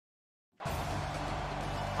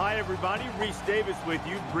Hi, everybody. Reese Davis with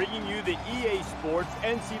you, bringing you the EA Sports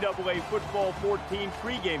NCAA Football 14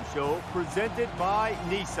 pregame show presented by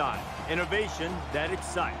Nissan. Innovation that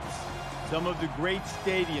excites. Some of the great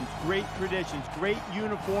stadiums, great traditions, great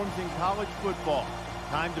uniforms in college football.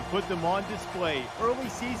 Time to put them on display. Early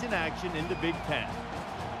season action in the Big Ten.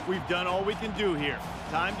 We've done all we can do here.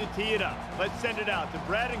 Time to tee it up. Let's send it out to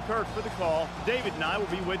Brad and Kirk for the call. David and I will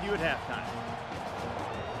be with you at halftime.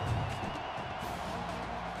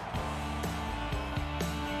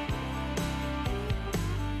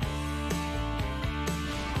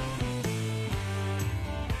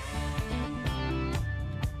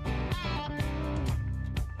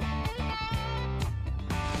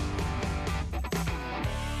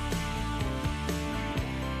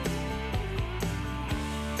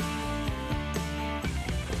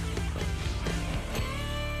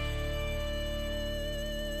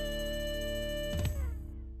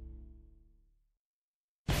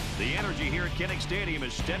 The energy here at Kinnick Stadium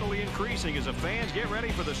is steadily increasing as the fans get ready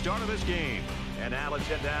for the start of this game. And now let's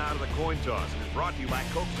head down to the coin toss. It is brought to you by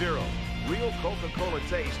Coke Zero. Real Coca-Cola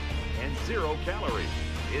taste and 0 calories.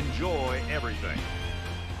 Enjoy everything.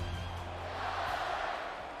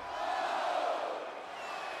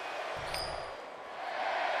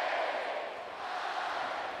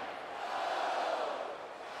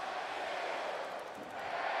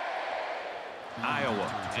 Iowa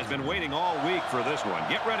has been waiting all week for this one.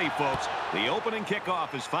 Get ready, folks. The opening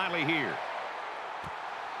kickoff is finally here.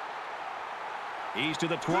 He's to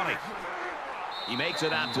the 20. He makes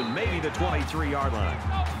it out to maybe the 23-yard line.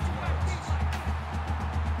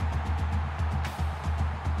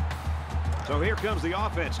 So here comes the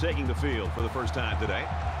offense taking the field for the first time today.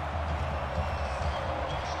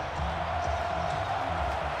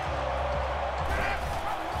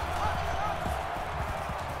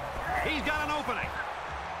 He's got an opening.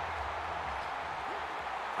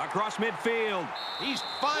 Across midfield. He's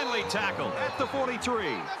finally tackled at the 43.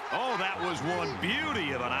 Oh, that was one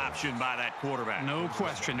beauty of an option by that quarterback. No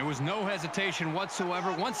question. There was no hesitation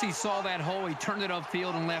whatsoever. Once he saw that hole, he turned it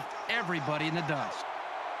upfield and left everybody in the dust.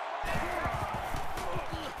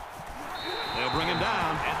 They'll bring him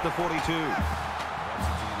down at the 42.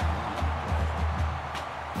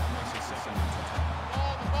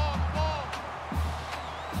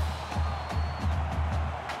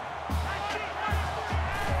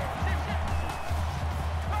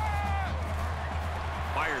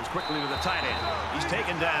 Quickly to the tight end. He's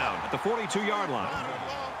taken down at the 42-yard line.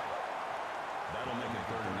 That'll make it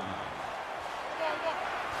 3rd and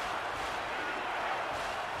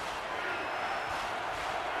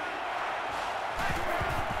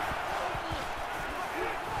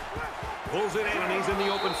 9. Pulls it in, and he's in the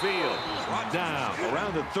open field. Brought down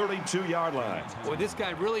around the 32-yard line. Boy, this guy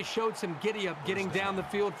really showed some giddy-up getting down the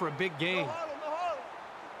field for a big gain.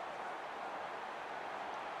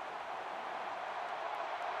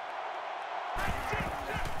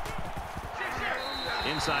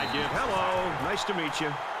 Inside give. Hello. Nice to meet you.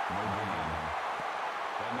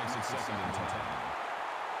 That makes it 2nd and 10.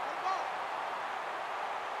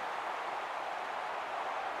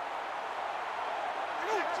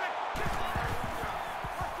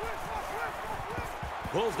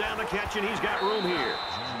 Pulls down the catch, and he's got room here.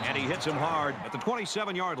 And he hits him hard at the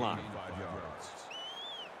 27-yard line. 5 yards.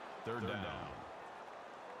 3rd down.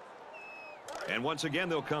 And once again,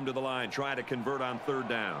 they'll come to the line, trying to convert on 3rd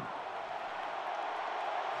down.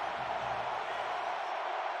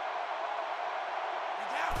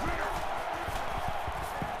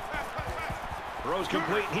 Throws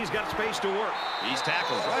complete. He's got space to work. He's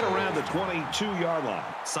tackled right around the 22-yard line.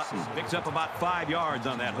 Sutton picks up about 5 yards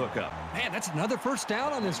on that hookup. Man, that's another first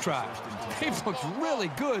down on this drive. They've looked really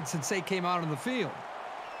good since they came out on the field.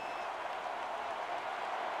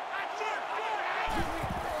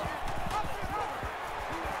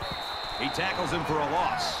 He tackles him for a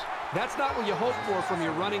loss. That's not what you hope for from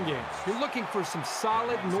your running game. You're looking for some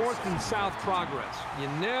solid north and south progress. You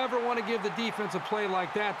never want to give the defense a play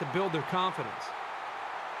like that to build their confidence.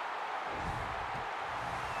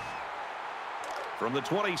 From the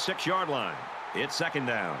 26-yard line, it's 2nd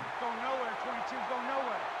down. Go nowhere, 22. Go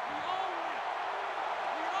nowhere.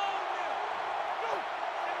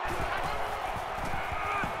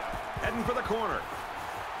 Heading for the corner.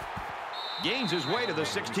 Gains his way to the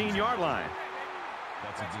 16-yard line.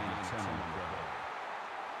 That's a gain of 10 on the play.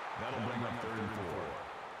 That'll bring up 3rd and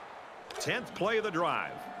 4. 10th play of the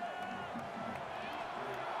drive.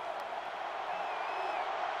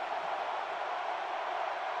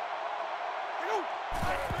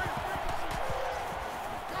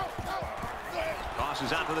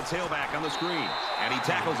 passes out to the tailback on the screen. And he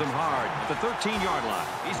tackles him hard at the 13-yard line.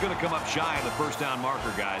 He's going to come up shy of the first down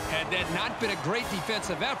marker, guys. Had that not been a great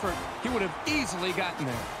defensive effort, he would have easily gotten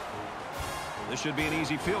there. This should be an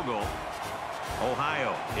easy field goal.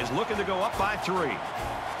 Ohio is looking to go up by 3.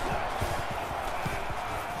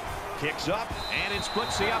 Kicks up, and it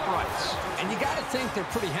splits the uprights. And you got to think they're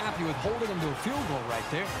pretty happy with holding them to a field goal right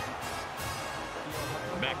there.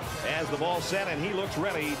 Beck has the ball set, and he looks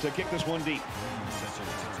ready to kick this one deep.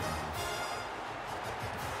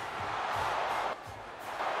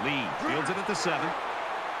 Lee fields it at the 7.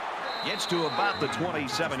 Gets to about the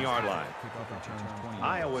 27-yard line.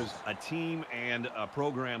 Iowa's a team and a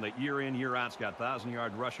program that year in, year out's got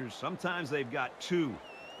 1,000-yard rushers. Sometimes they've got 2.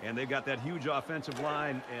 And they've got that huge offensive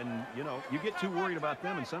line, and, you know, you get too worried about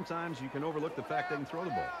them, and sometimes you can overlook the fact they can throw the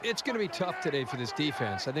ball. It's going to be tough today for this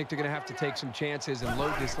defense. I think they're going to have to take some chances and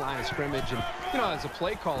load this line of scrimmage. And, you know, as a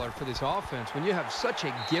play caller for this offense, when you have such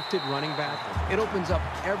a gifted running back, it opens up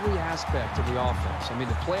every aspect of the offense. I mean,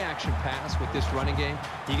 the play-action pass with this running game,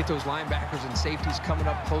 you get those linebackers and safeties coming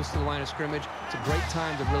up close to the line of scrimmage. It's a great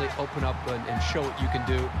time to really open up and show what you can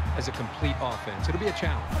do as a complete offense. It'll be a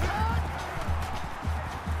challenge.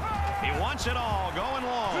 He wants it all going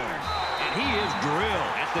long. And he is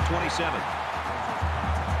drilled at the 27.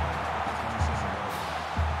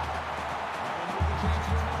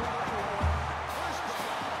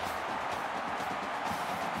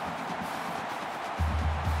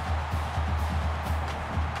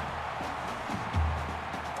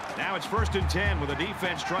 Now it's 1st and 10 with the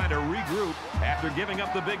defense trying to regroup after giving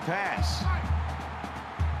up the big pass.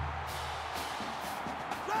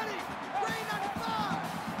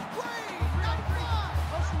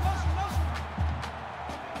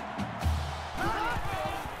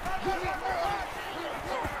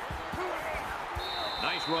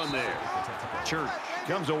 Nice run there. Church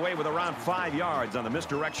comes away with around 5 yards on the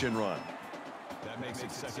misdirection run. That makes it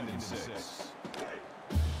 2nd and 6.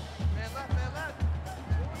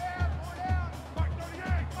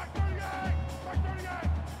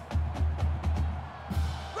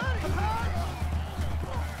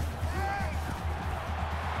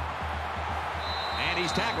 And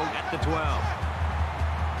he's tackled at the 12.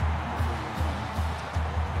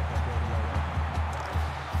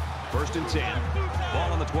 First and 10.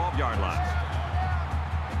 Ball on the 12-yard line.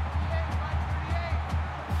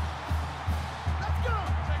 Let's go.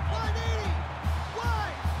 180.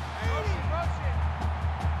 180.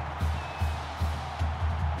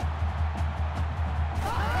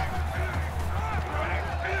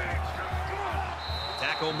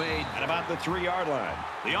 Tackle made at about the 3-yard line.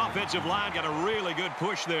 The offensive line got a really good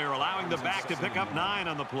push there, allowing the back to pick up 9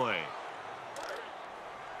 on the play.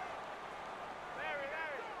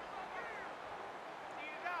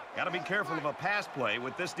 Got to be careful of a pass play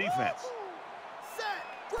with this defense.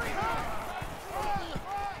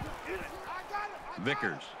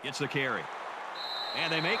 Vickers gets the carry.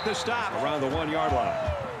 And they make the stop around the 1-yard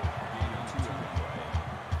line.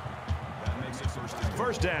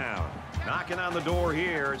 First down. Knocking on the door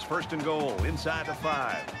here. It's 1st and goal inside the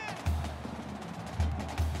 5.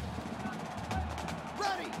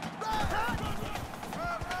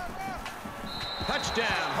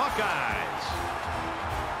 Touchdown, Hawkeyes.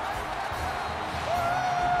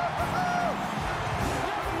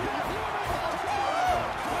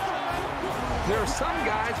 There are some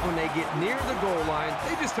guys, when they get near the goal line,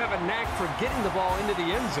 they just have a knack for getting the ball into the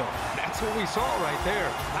end zone. That's what we saw right there.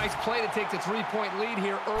 Nice play to take the 3-point lead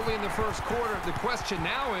here early in the first quarter. The question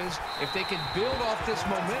now is if they can build off this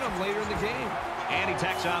momentum later in the game. And he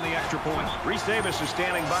tacks on the extra point. Reese Davis is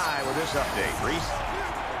standing by with this update. Reese?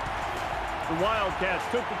 The Wildcats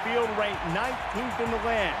took the field ranked 19th in the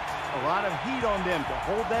land. A lot of heat on them to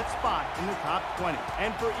hold that spot in the top 20.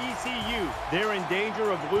 And for ECU, they're in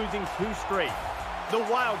danger of losing 2 straight. The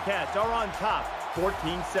Wildcats are on top,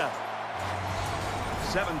 14-7.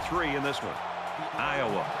 7-3 in this one.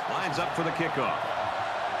 Iowa lines up for the kickoff.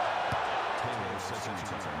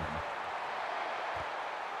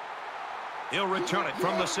 He'll return it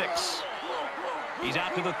from the 6. He's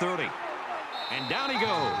out to the 30. And down he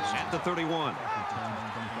goes at the 31.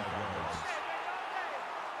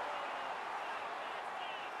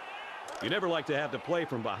 You never like to have to play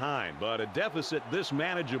from behind, but a deficit this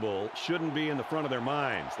manageable shouldn't be in the front of their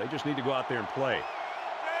minds. They just need to go out there and play.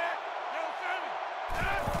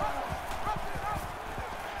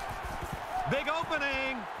 Big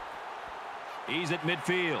opening. He's at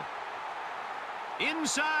midfield.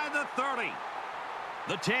 Inside the 30.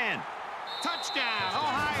 The 10. Touchdown,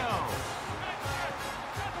 Ohio.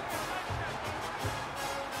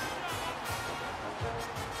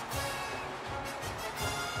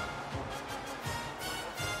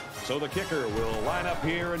 So the kicker will line up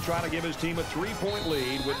here and try to give his team a 3-point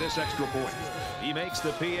lead with this extra point. He makes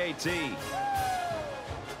the PAT.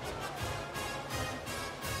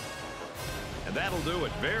 And that'll do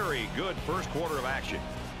it. Very good first quarter of action.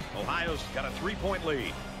 Ohio's got a 3-point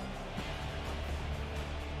lead.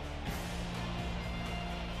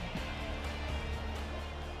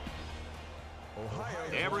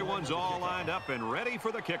 Everyone's all lined up and ready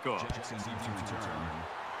for the kickoff.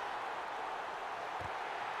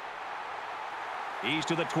 He's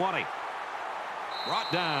to the 20.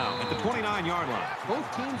 Brought down at the 29-yard line.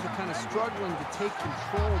 Both teams are kind of struggling to take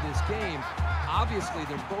control of this game. Obviously,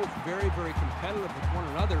 they're both very, very competitive with one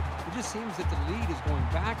another. It just seems that the lead is going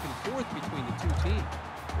back and forth between the two teams.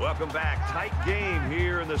 Welcome back. Tight game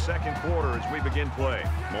here in the second quarter as we begin play.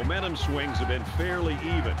 Momentum swings have been fairly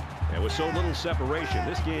even. And with so little separation,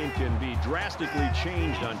 this game can be drastically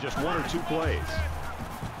changed on just 1 or 2 plays.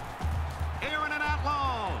 Aaron and out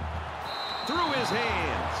long. Through his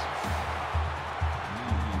hands.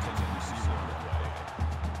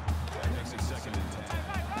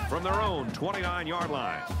 From their own 29-yard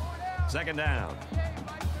line. Second down.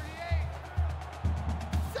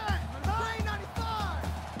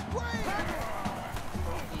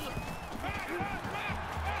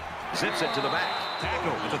 Zips it to the back.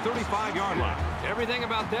 Tackle at the 35-yard line. Everything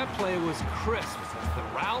about that play was crisp. The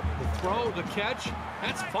route, the throw, the catch.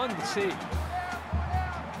 That's fun to see.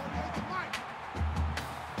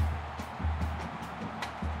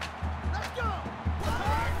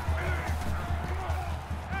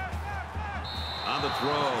 On the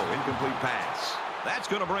throw, incomplete pass. That's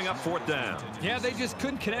going to bring up 4th down. Yeah, they just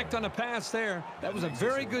couldn't connect on the pass there. That was a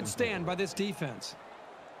very good stand by this defense.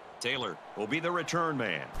 Taylor will be the return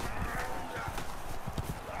man.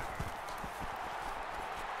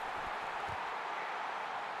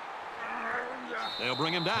 They'll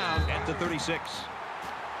bring him down at the 36.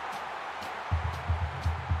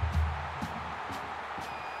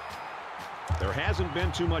 There hasn't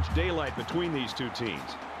been too much daylight between these two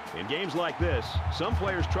teams. In games like this, some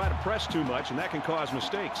players try to press too much, and that can cause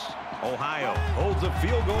mistakes. Ohio holds a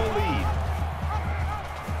field goal lead.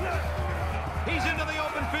 He's into the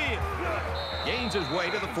open field. Gains his way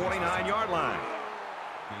to the 49-yard line.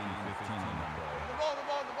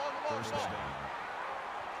 First down.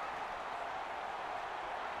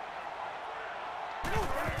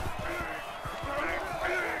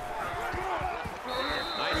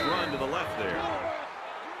 Nice run to the left there.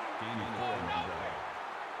 Gain of 4.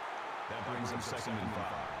 That brings him 2nd and 5.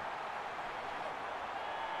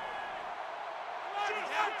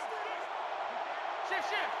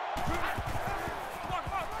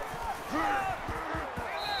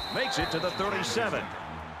 Makes it to the 37.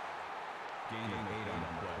 Gain of 8 on the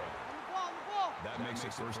play. That makes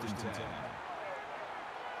it 1st and 10.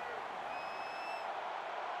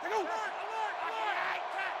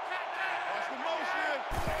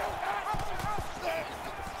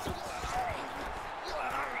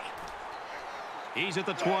 He's at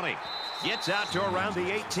the 20. Gets out to around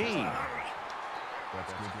the 18. That's good for a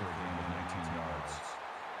gain of 19 yards.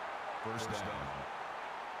 First down.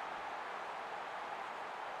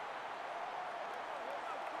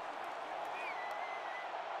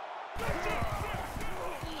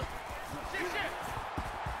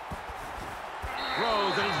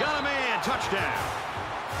 Throws, and he's got a man. Touchdown.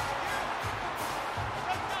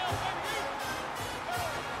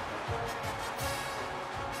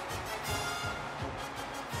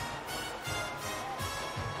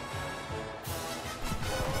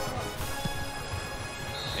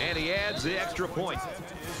 And he adds the extra point.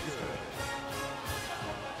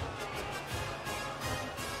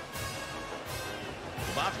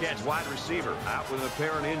 The Bobcats wide receiver out with an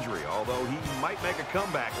apparent injury, although he might make a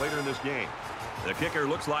comeback later in this game. The kicker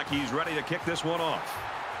looks like he's ready to kick this one off.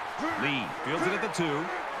 Lee fields it at the 2.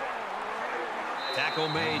 Tackle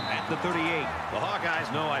made at the 38. The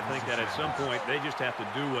Hawkeyes know, I think, that at some point they just have to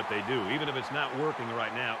do what they do, even if it's not working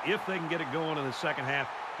right now. If they can get it going in the second half,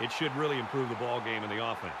 it should really improve the ball game and the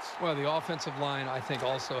offense. Well, the offensive line, I think,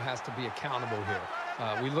 also has to be accountable here.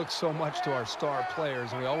 We look so much to our star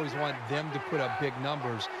players, and we always want them to put up big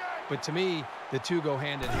numbers. But to me, the two go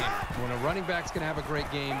hand in hand. When a running back's going to have a great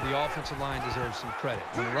game, the offensive line deserves some credit.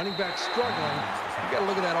 When a running back's struggling, you got to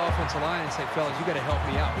look at that offensive line and say, fellas, you got to help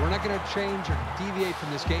me out. We're not going to change or deviate from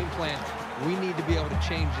this game plan. We need to be able to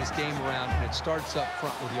change this game around, and it starts up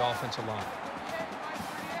front with the offensive line.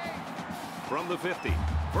 From the 50,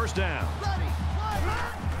 first down.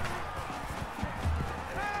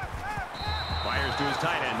 Fires to his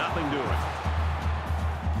tight end, nothing doing.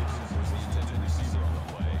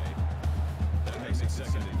 That makes it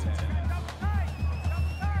 2nd and 10.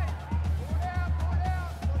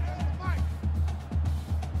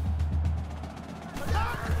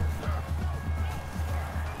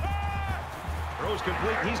 throws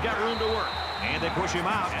complete. He's got room to work. And they push him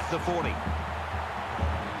out at the 40.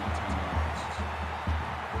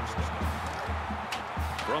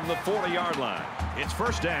 From the 40-yard line, it's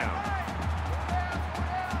first down.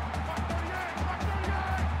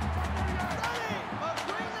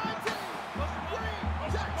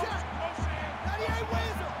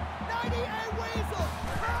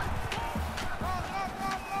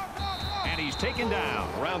 And he's taken down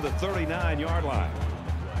around the 39-yard line.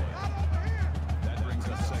 That brings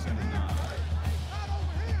us second and 9.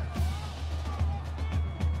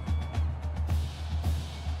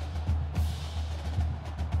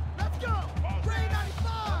 Let's go! Green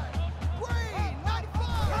 95! Green 95!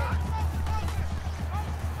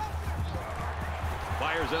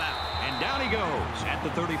 Fires it out, and down he goes at the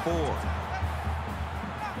 34.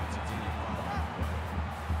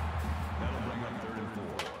 That'll bring up 3rd and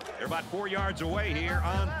 4. They're about 4 yards away here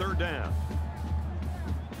on 3rd down.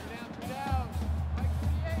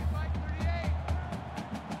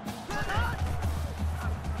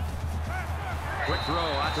 Quick throw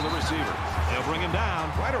out to the receiver. They'll bring him down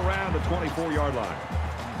right around the 24-yard line.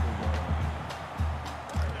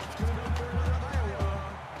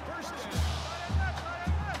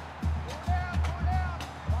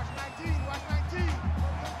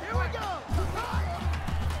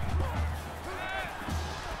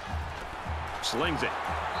 Slings it.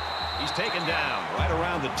 He's taken down right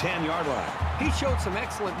around the 10-yard line. He showed some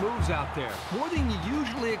excellent moves out there, more than you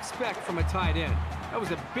usually expect from a tight end. That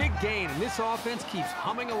was a big gain, and this offense keeps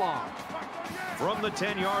humming along. From the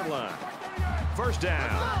 10-yard line. First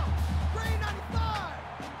down. Green 95!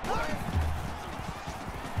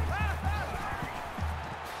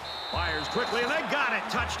 Fires quickly, and they got it.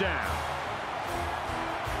 Touchdown.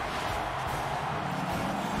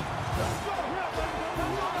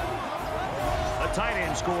 The tight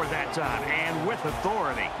end scored that time, and with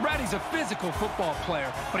authority. Brady's a physical football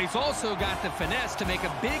player, but he's also got the finesse to make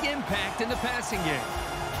a big impact in the passing game.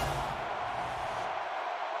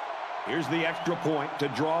 Here's the extra point to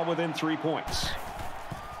draw within 3 points.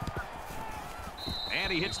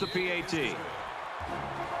 And he hits the PAT.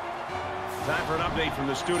 Time for an update from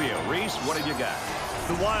the studio. Reese, what have you got?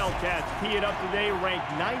 The Wildcats tee it up today, ranked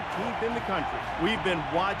 19th in the country. We've been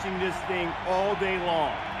watching this thing all day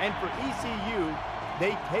long. And for ECU,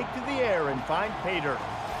 they take to the air and find pay dirt.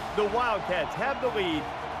 The Wildcats have the lead,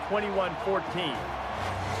 21-14.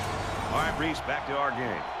 All right, Reese, back to our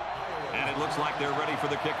game. And it looks like they're ready for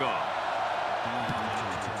the kickoff.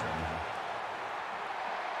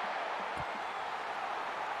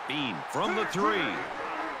 Bean from the 3.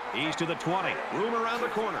 He's to the 20. Room around the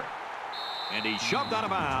corner. And he's shoved out of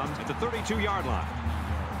bounds at the 32-yard line.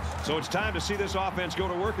 So it's time to see this offense go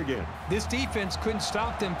to work again. This defense couldn't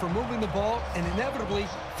stop them from moving the ball and inevitably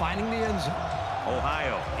finding the end zone.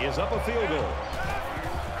 Ohio is up a field goal.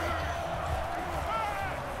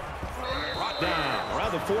 Brought down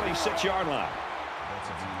around the 46-yard line. That's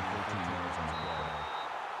a 14 yards on the play.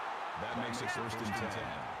 That makes it 1st and 10.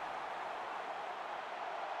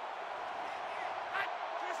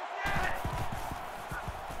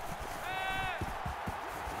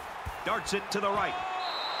 Darts it to the right.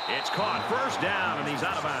 It's caught. First down, and he's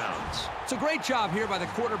out of bounds. It's a great job here by the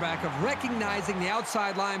quarterback of recognizing the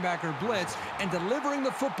outside linebacker blitz and delivering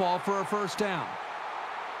the football for a first down.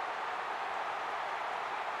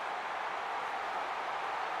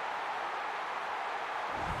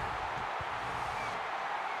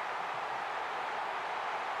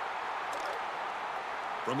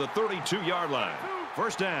 From the 32-yard line.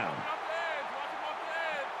 First down.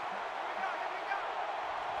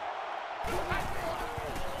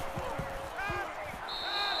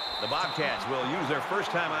 The Bobcats will use their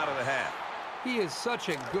first time out of the half. He is such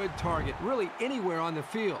a good target, really anywhere on the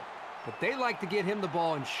field. But they like to get him the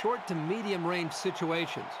ball in short to medium range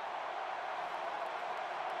situations.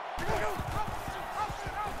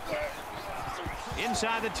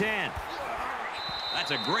 Inside the 10.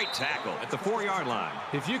 That's a great tackle at the 4-yard line.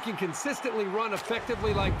 If you can consistently run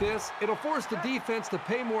effectively like this, it'll force the defense to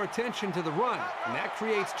pay more attention to the run, and that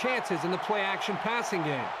creates chances in the play-action passing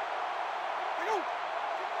game.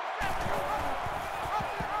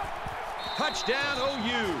 Touchdown,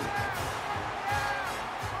 OU.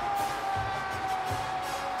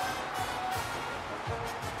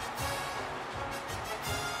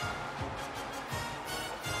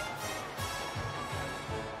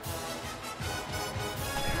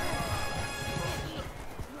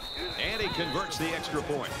 And he converts the extra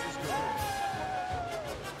point.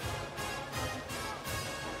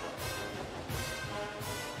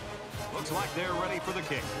 Looks like they're ready for the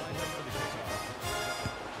kick.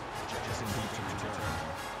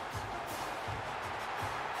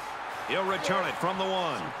 He'll return it from the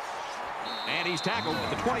 1. And he's tackled at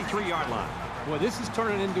the 23-yard line. Well, this is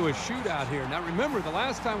turning into a shootout here. Now, remember, the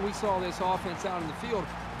last time we saw this offense out in the field,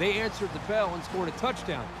 they answered the bell and scored a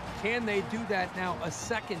touchdown. Can they do that now a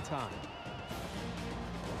second time?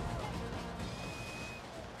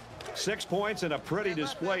 6 points and a pretty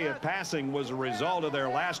display of passing was a result of their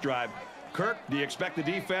last drive. Kirk, do you expect the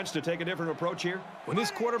defense to take a different approach here? When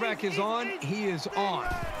this quarterback is on, he is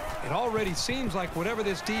on. It already seems like whatever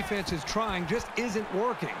this defense is trying just isn't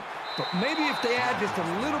working. But maybe if they add just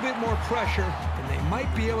a little bit more pressure, then they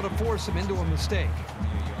might be able to force him into a mistake.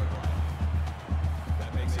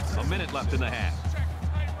 A minute left in the half.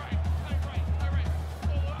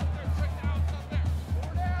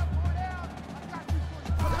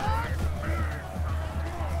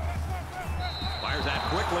 Fires that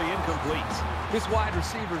quickly, incomplete. This wide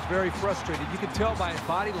receiver is very frustrated. You can tell by his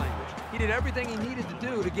body language. He did everything he needed to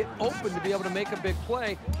do to get open to be able to make a big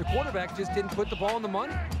play. The quarterback just didn't put the ball in the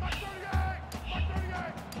money.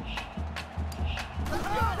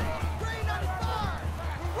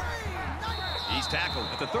 He's tackled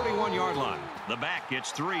at the 31-yard line. The back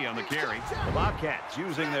gets 3 on the carry. The Bobcats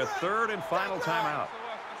using their 3rd and final timeout.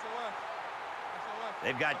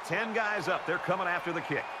 They've got 10 guys up. They're coming after the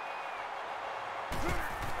kick.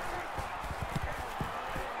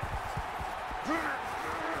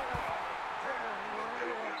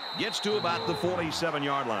 Gets to about the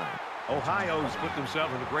 47-yard line. Ohio's put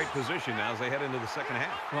themselves in a great position now as they head into the second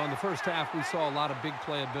half. Well, in the first half, we saw a lot of big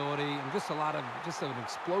playability and just an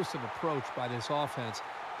explosive approach by this offense.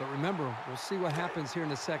 But remember, we'll see what happens here in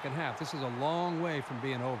the second half. This is a long way from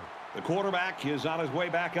being over. The quarterback is on his way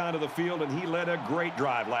back onto the field, and he led a great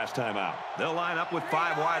drive last time out. They'll line up with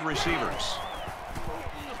 5 wide receivers.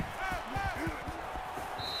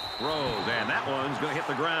 Throws, and that one's going to hit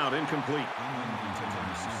the ground, incomplete.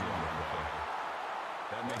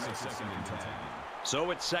 That makes it 2nd and 10.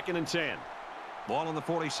 So it's 2nd and 10. Ball on the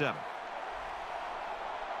 47.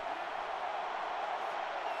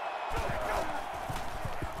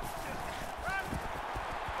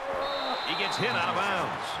 He gets hit out of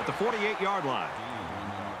bounds at the 48-yard line.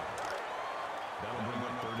 That'll bring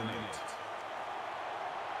up 3rd and 8.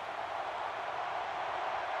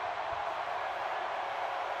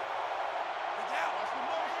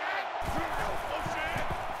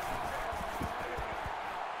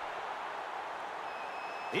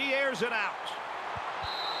 He airs it out.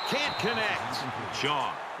 Can't connect.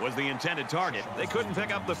 Shaw was the intended target. They couldn't pick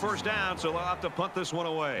up the first down, so they'll have to punt this one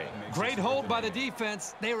away. Great hold by the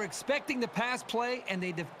defense. They were expecting the pass play, and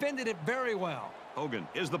they defended it very well. Hogan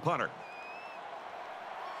is the punter.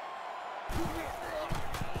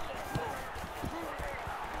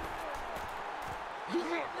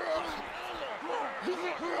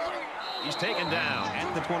 He's taken down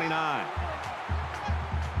at the 29.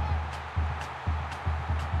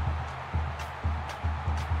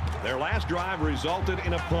 Their last drive resulted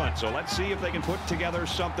in a punt, so let's see if they can put together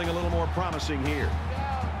something a little more promising here.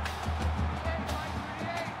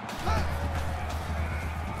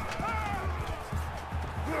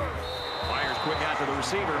 Fires quick out to the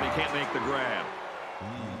receiver, and he can't make the grab.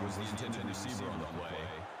 Lee was the intended receiver on the play.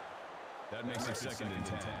 That makes it 2nd and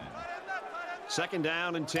 10. 2nd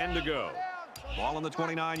down and 10 to go. Ball on the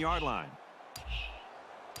 29-yard line.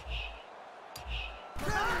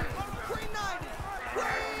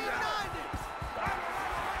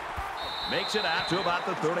 Makes it out to about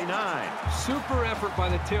the 39. Super effort by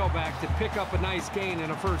the tailback to pick up a nice gain and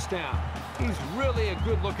a first down. He's really a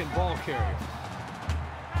good-looking ball carrier.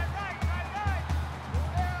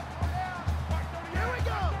 Here we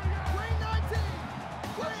go. Green 19.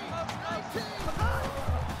 Green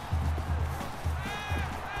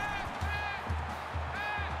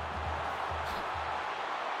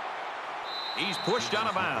 19. He's pushed out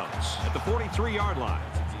of bounds at the 43-yard line.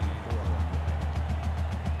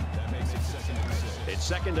 It's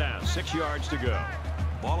 2nd down, 6 yards to go.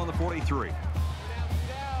 Ball on the 43.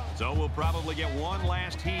 So we'll probably get one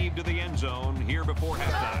last heave to the end zone here before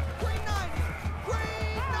halftime.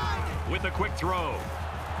 With a quick throw.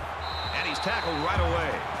 And he's tackled right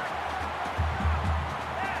away.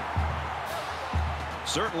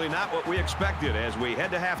 Certainly not what we expected as we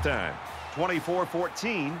head to halftime.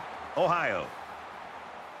 24-14, Ohio.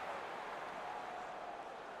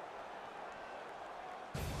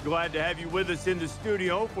 Glad to have you with us in the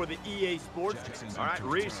studio for the EA Sports. All right,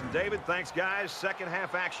 Reese and David, thanks, guys. Second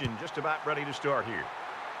half action just about ready to start here.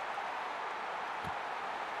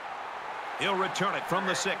 He'll return it from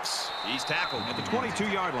the 6. He's tackled at the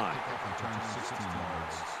 22-yard line.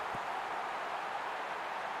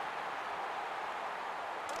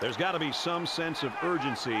 There's got to be some sense of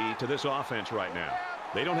urgency to this offense right now.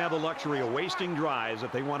 They don't have the luxury of wasting drives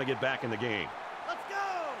if they want to get back in the game. Let's go!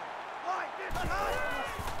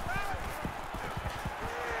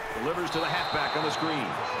 Delivers to the halfback on the screen.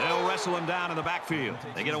 They'll wrestle him down in the backfield.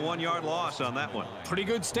 They get a 1-yard loss on that one. Pretty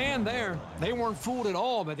good stand there. They weren't fooled at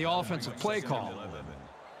all by the offensive play call.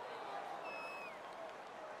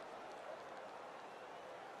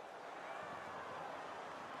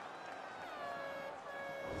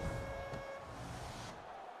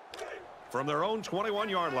 From their own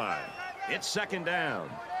 21-yard line, it's second down.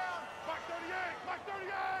 Mark 38, Mark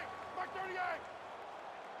 38, Mark 38.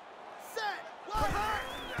 Set!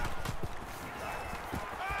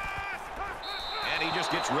 And he just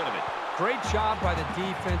gets rid of it. Great job by the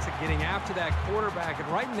defense at getting after that quarterback. And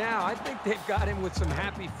right now, I think they've got him with some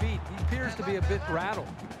happy feet. He appears to be a bit rattled.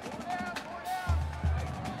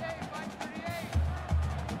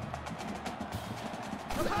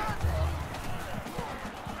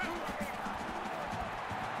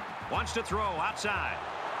 Wants to throw outside.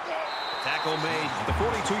 Tackle made at the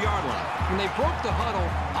 42-yard line. When they broke the huddle,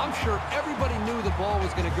 I'm sure everybody knew the ball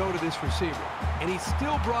was going to go to this receiver. And he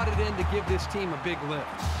still brought it in to give this team a big lift.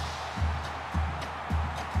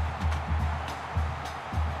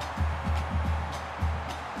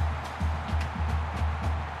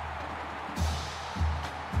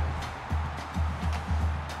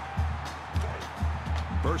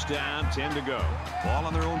 First down, 10 to go. Ball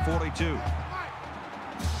on their own 42.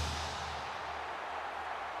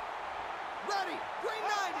 Ready! Green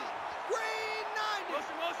 90! Green 90!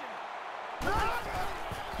 Motion, motion!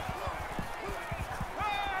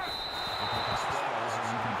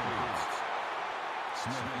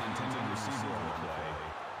 Smith intended receiver on the play.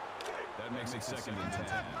 That makes it second and 10. 4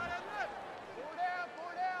 down,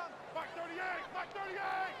 4 down. Mark 38, Mark 38,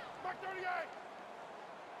 Mark 38.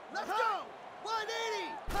 Let's go!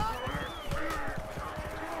 180!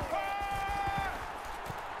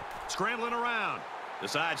 Scrambling around.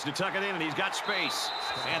 Decides to tuck it in, and he's got space.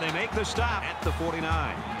 And they make the stop at the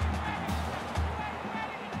 49.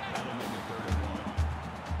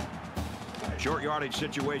 Short yardage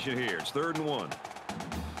situation here. It's 3rd and 1.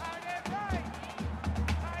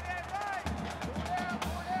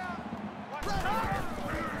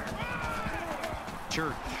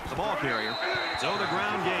 Church, the ball carrier. So the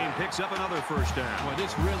ground game picks up another first down. Well,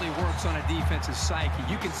 this really works on a defense's psyche.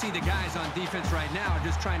 You can see the guys on defense right now are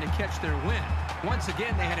just trying to catch their wind. Once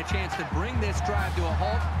again, they had a chance to bring this drive to a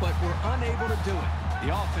halt, but were unable to do it.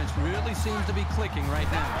 The offense really seems to be clicking right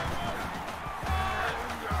now.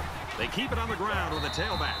 They keep it on the ground with the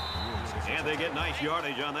tailback. And they get nice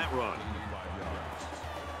yardage on that run.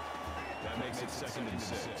 That makes it second and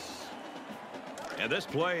 6. And this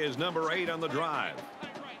play is number 8 on the drive.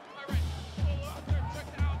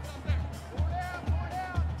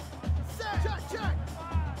 Set! Check, check!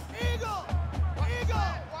 Eagle!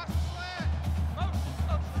 Eagle! Watch the slant.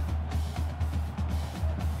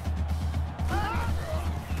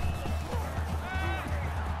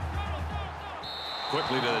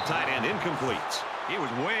 Quickly to the tight end, incomplete. He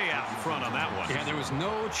was way out in front on that one. Yeah, there was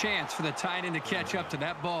no chance for the tight end to catch up to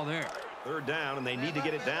that ball there. 3rd down, and they need to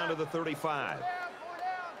get it down to the 35. 4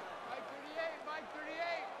 down. Mike 38, Mike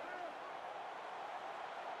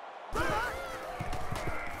 38.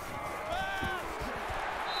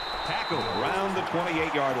 Tackle around the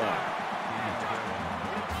 28-yard line.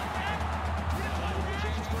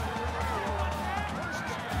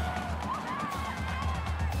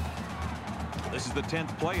 This is the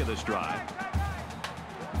 10th play of this drive.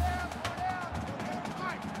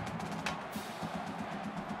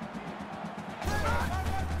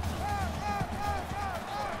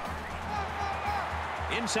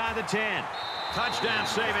 Inside the 10. Touchdown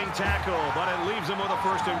saving tackle, but it leaves them with a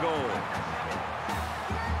 1st and goal.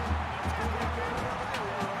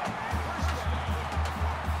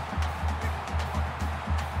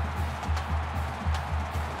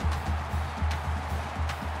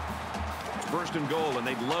 It's 1st and goal, and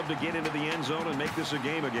they'd love to get into the end zone and make this a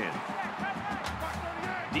game again.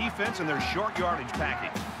 Defense and their short yardage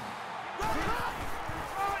package.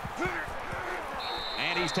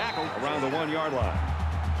 And he's tackled around the 1-yard line.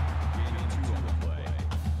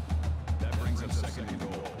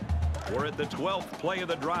 We're at the 12th play of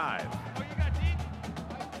the drive.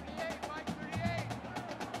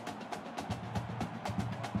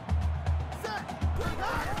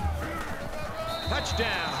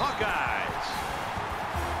 Touchdown, Hawkeyes.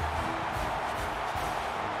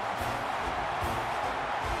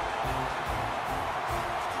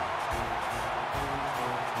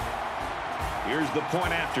 Here's the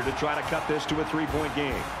point after to try to cut this to a 3-point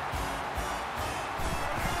game.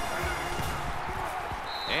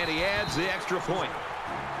 And he adds the extra point.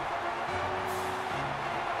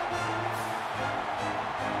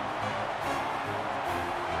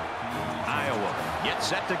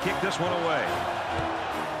 Set to kick this one away.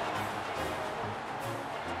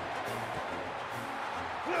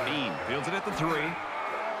 Bean fields it at the 3.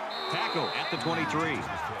 Tackle at the 23.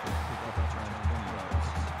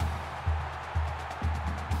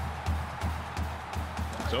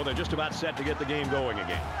 So they're just about set to get the game going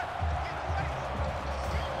again.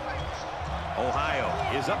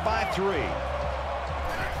 Ohio is up by 3.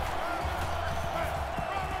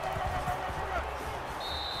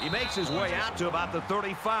 He makes his way out to about the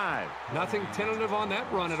 35. Nothing tentative on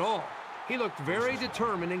that run at all. He looked very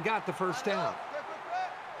determined and got the first down.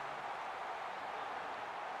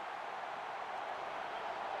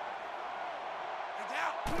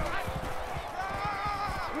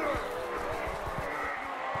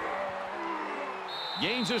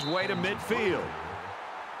 Gains his way to midfield.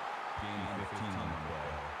 Gain 15 on the play.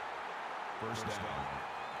 First down.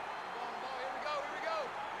 Here we go.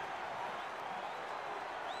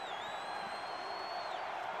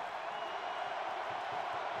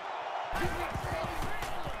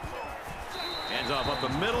 Hands off up the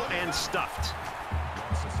middle and stuffed.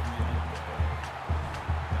 Loss of 3 on the play.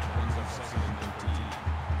 That brings up second and 13.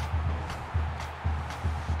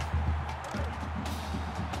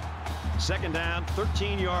 Second down,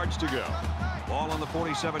 13 yards to go. Ball on the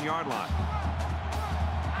 47-yard line.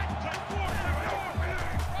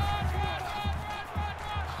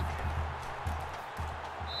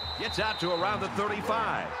 Gets out to around the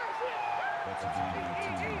 35. That's a gain of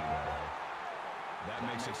 18 on the play. That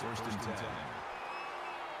makes it first and 10.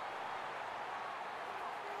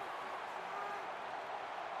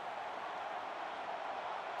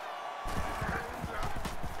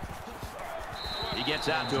 He gets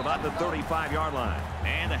out to about the 35-yard line.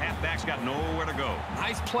 And the halfback's got nowhere to go.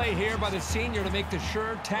 Nice play here by the senior to make the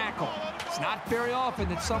sure tackle. It's not very often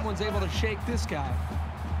that someone's able to shake this guy.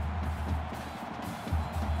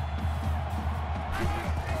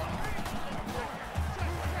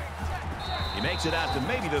 He makes it out to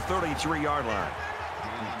maybe the 33-yard line.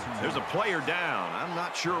 There's a player down. I'm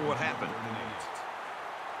not sure what happened.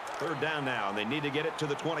 Third down now, and they need to get it to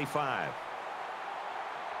the 25.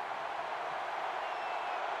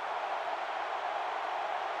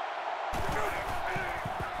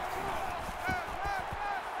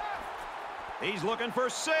 He's looking for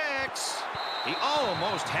 6. He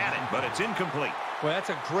almost had it, but it's incomplete. Well,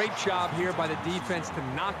 that's a great job here by the defense to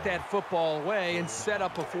knock that football away and set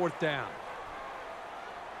up a 4th down.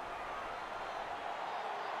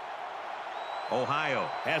 Ohio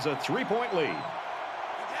has a 3-point lead.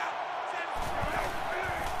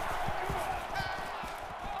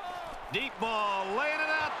 Deep ball, laying it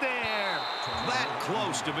out there. That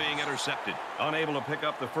close to being intercepted. Unable to pick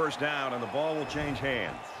up the first down, and the ball will change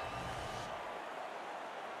hands.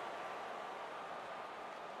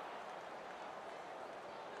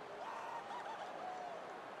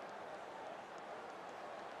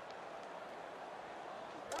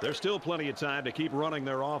 There's still plenty of time to keep running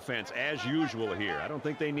their offense as usual here. I don't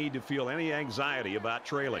think they need to feel any anxiety about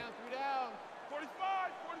trailing. 3 down.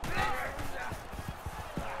 45.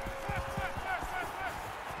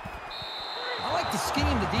 I like the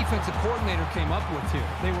scheme the defensive coordinator came up with here.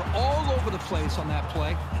 They were all over the place on that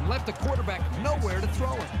play and left the quarterback nowhere to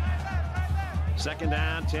throw it. Second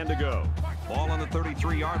down, 10 to go. Ball on the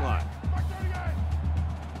 33-yard line.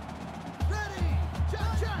 Ready. Check.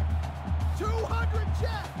 200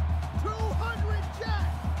 check. 200 check.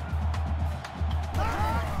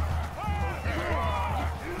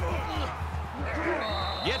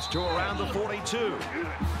 Gets to around the 42.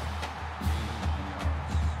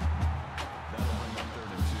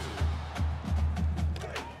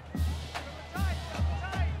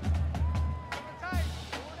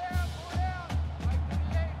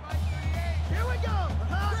 Here we go.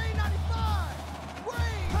 395.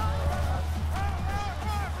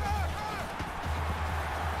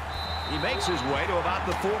 He makes his way to about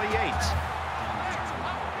the 48.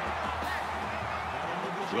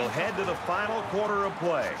 We'll head to the final quarter of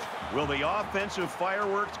play. Will the offensive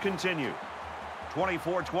fireworks continue?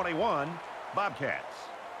 24-21, Bobcats.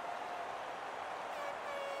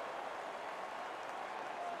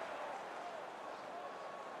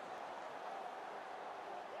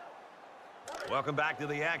 Welcome back to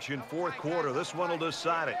the action. 4th quarter. This one will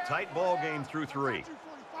decide it. Tight ball game through 3.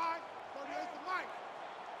 245. 38 to Mike.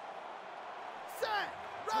 Set.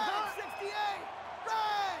 Red 68.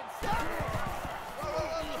 Red 70.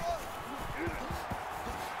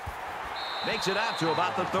 Makes it out to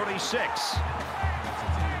about the 36.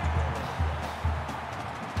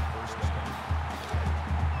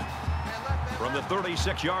 From the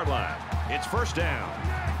 36-yard line, it's first down.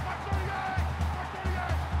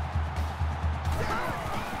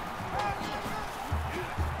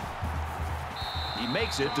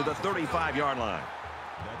 makes it to the 35-yard line.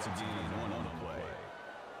 That's a gain of 1 on the play.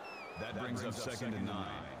 That brings up 2nd and 9.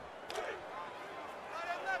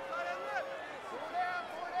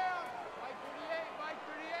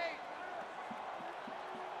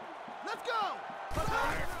 Let's go!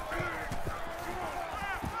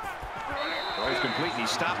 Throws complete, and he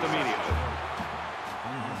stopped immediately.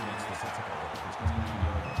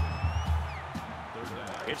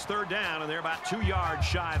 It's 3rd down, and they're about 2 yards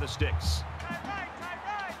shy of the sticks.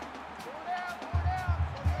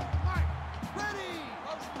 Ready!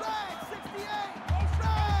 Flag 68!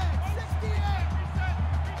 Flag 68!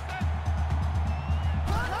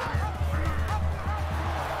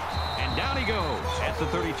 And down he goes at the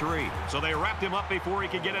 33. So they wrapped him up before he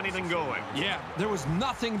could get anything going. Yeah, there was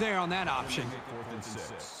nothing there on that option. 4th and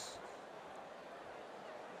 6.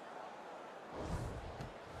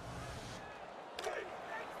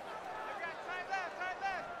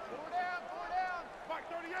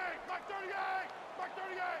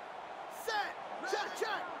 Set! Check,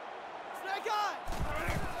 check! Snake eye!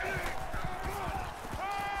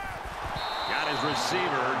 Got his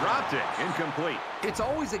receiver, dropped it, incomplete. It's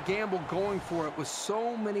always a gamble going for it with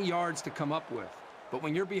so many yards to come up with. But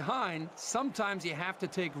when you're behind, sometimes you have to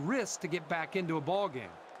take risks to get back into a ball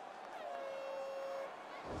game.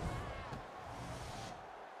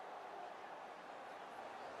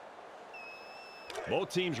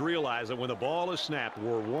 Both teams realize that when the ball is snapped,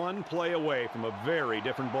 we're 1 play away from a very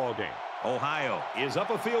different ball game. Ohio is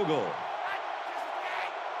up a field goal.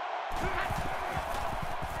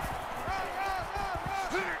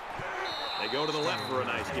 They go to the left for a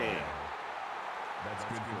nice gain. That's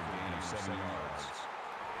good for a gain of 7 yards.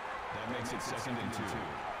 That makes it 2nd and 2.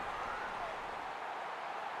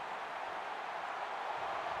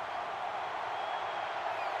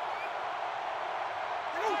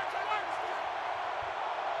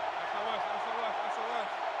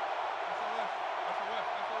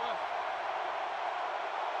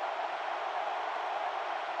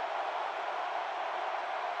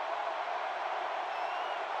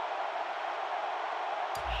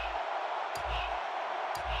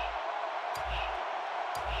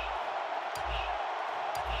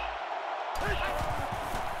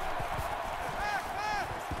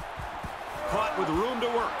 Caught with room to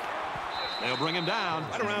work. They'll bring him down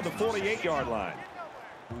right around the 48-yard line.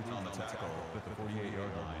 Booth on the tackle at the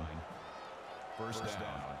 48-yard line. 1st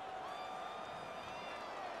down.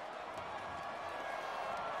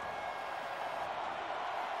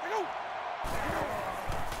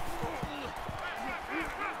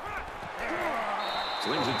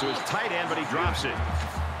 Slings it to his tight end, but he drops it.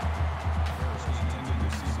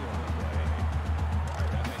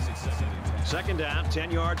 Second down,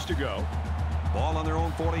 10 yards to go. Ball on their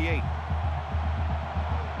own 48.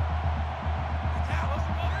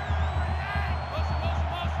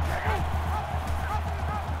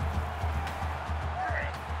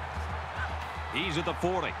 He's at the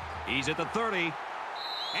 40. He's at the 30.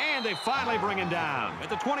 And they finally bring him down at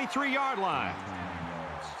the 23-yard line.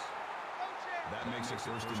 That makes it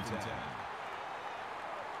 1st and 10.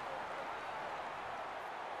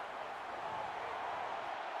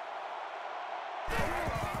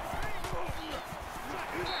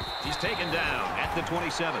 He's taken down at the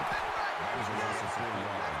 27. That was a loss of 4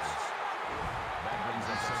 yards. That brings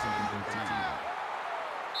up 2nd and 13.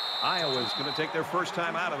 Iowa's going to take their first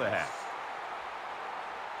time out of the half.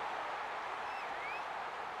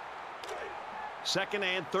 2nd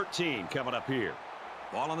and 13 coming up here.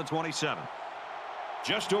 Ball on the 27.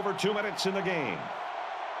 Just over 2 minutes in the game.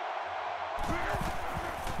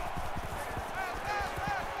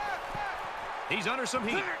 He's under some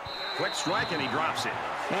heat. Quick strike, and he drops it.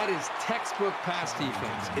 That is textbook pass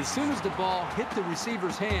defense. As soon as the ball hit the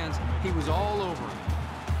receiver's hands, he was all over him.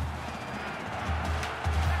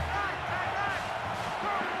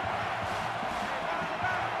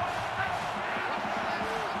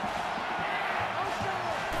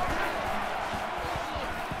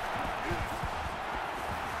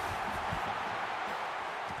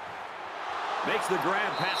 Makes the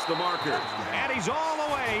grab past the marker. And he's all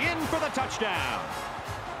the way in for the touchdown.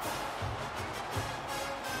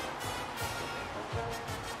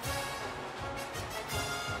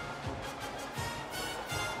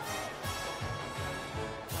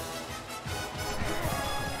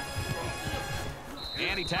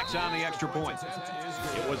 And he tacks on the extra point.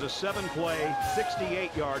 It was a 7-play,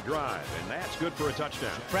 68-yard drive, and that's good for a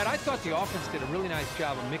touchdown. Brad, I thought the offense did a really nice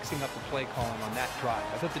job of mixing up the play calling on that drive.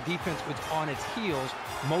 I thought the defense was on its heels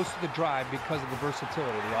most of the drive because of the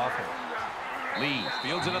versatility of the offense. Lee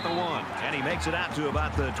fields it at the 1, and he makes it out to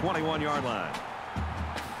about the 21-yard line.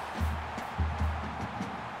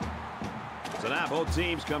 So now both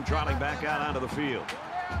teams come trotting back out onto the field.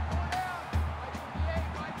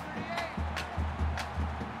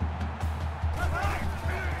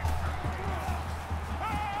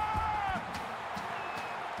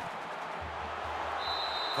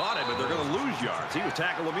 Caught him, but they're going to lose yards. He was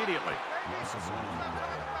tackled immediately. Loss of 1 on the play.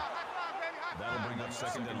 That'll bring up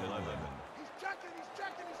 2nd and 11. He's checking, he's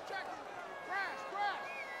checking, he's checking. Crash, crash.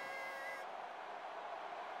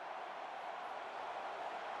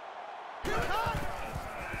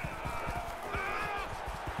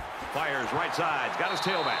 Fires right side, got his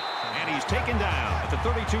tailback, and he's taken down at the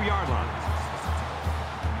 32-yard line.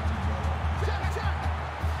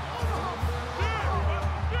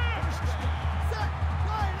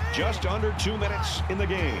 Just under 2 minutes in the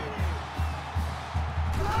game.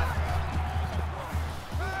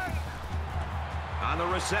 On the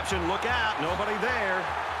reception, look out, nobody there.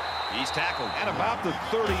 He's tackled at about the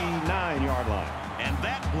 39-yard line. And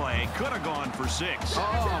that play could have gone for 6.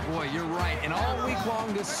 Oh, boy, you're right. And all week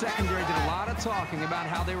long, this secondary did a lot of talking about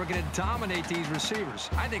how they were going to dominate these receivers.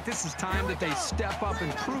 I think this is time that they step up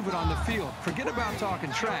and prove it on the field. Forget about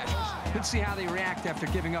talking trash. Let's see how they react after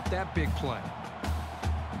giving up that big play.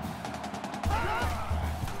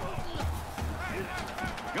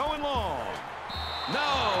 Going long.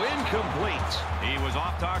 No, incomplete. He was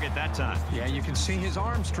off target that time. Yeah, you can see his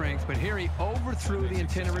arm strength, but here he overthrew the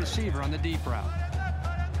intended receiver on the deep route.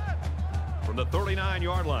 From the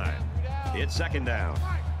 39-yard line, it's 2nd down.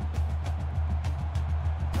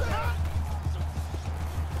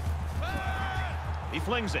 He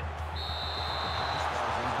flings it.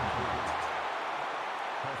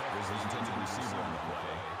 Was the intended receiver on the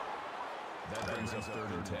play. That brings us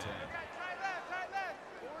 3rd and 10.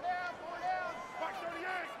 Mark 38,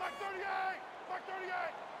 Mark 38, Mark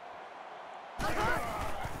 38.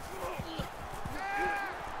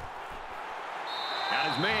 Got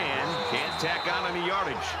his man. Can't tack on any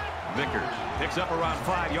yardage. Vickers picks up around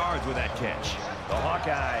 5 yards with that catch. The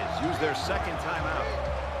Hawkeyes use their 2nd timeout.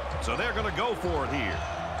 So they're going to go for it here.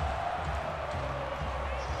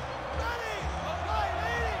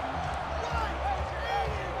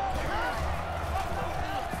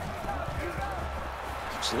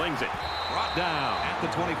 Slings it. Brought down at the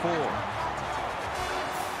 24.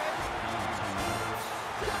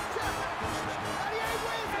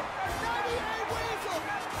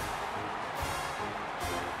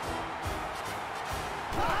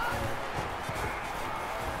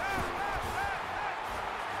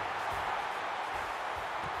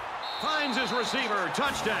 Finds his receiver.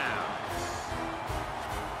 Touchdown.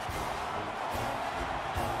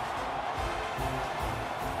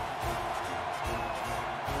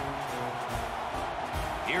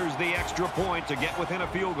 Here's the extra point to get within a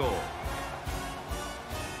field goal.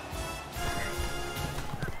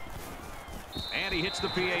 And he hits the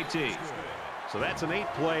PAT. So that's an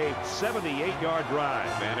 8-play, 78-yard drive,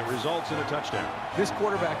 and it results in a touchdown. This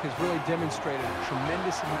quarterback has really demonstrated a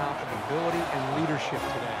tremendous amount of ability and leadership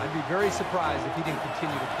today. I'd be very surprised if he didn't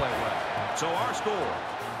continue to play well. So our score,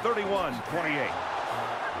 31-28.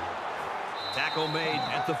 Tackle made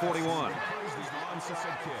at the 41.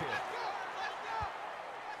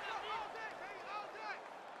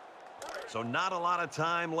 So not a lot of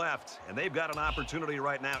time left, and they've got an opportunity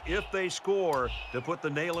right now, if they score, to put the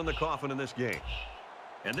nail in the coffin in this game.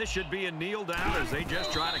 And this should be a kneel down as they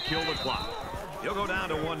just try to kill the clock. He'll go down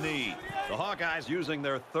to one knee. The Hawkeyes using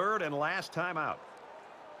their 3rd and last timeout.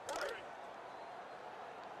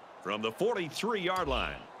 From the 43-yard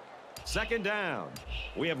line, 2nd down.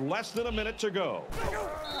 We have less than a minute to go.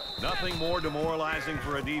 Nothing more demoralizing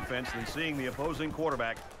for a defense than seeing the opposing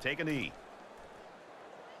quarterback take a knee.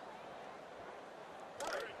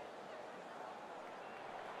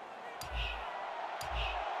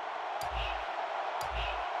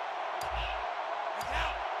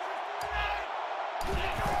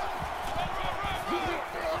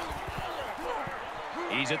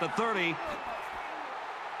 He's at the 30.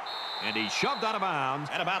 And he's shoved out of bounds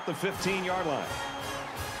at about the 15-yard line.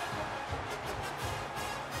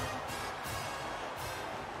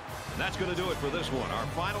 And that's going to do it for this one. Our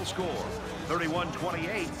final score,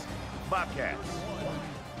 31-28, Bobcats.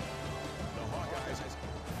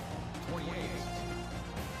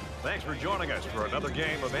 Thanks for joining us for another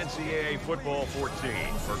game of NCAA Football 14.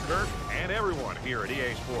 For Kirk and everyone here at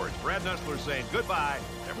EA Sports, Brad Nussler saying goodbye,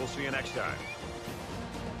 and we'll see you next time.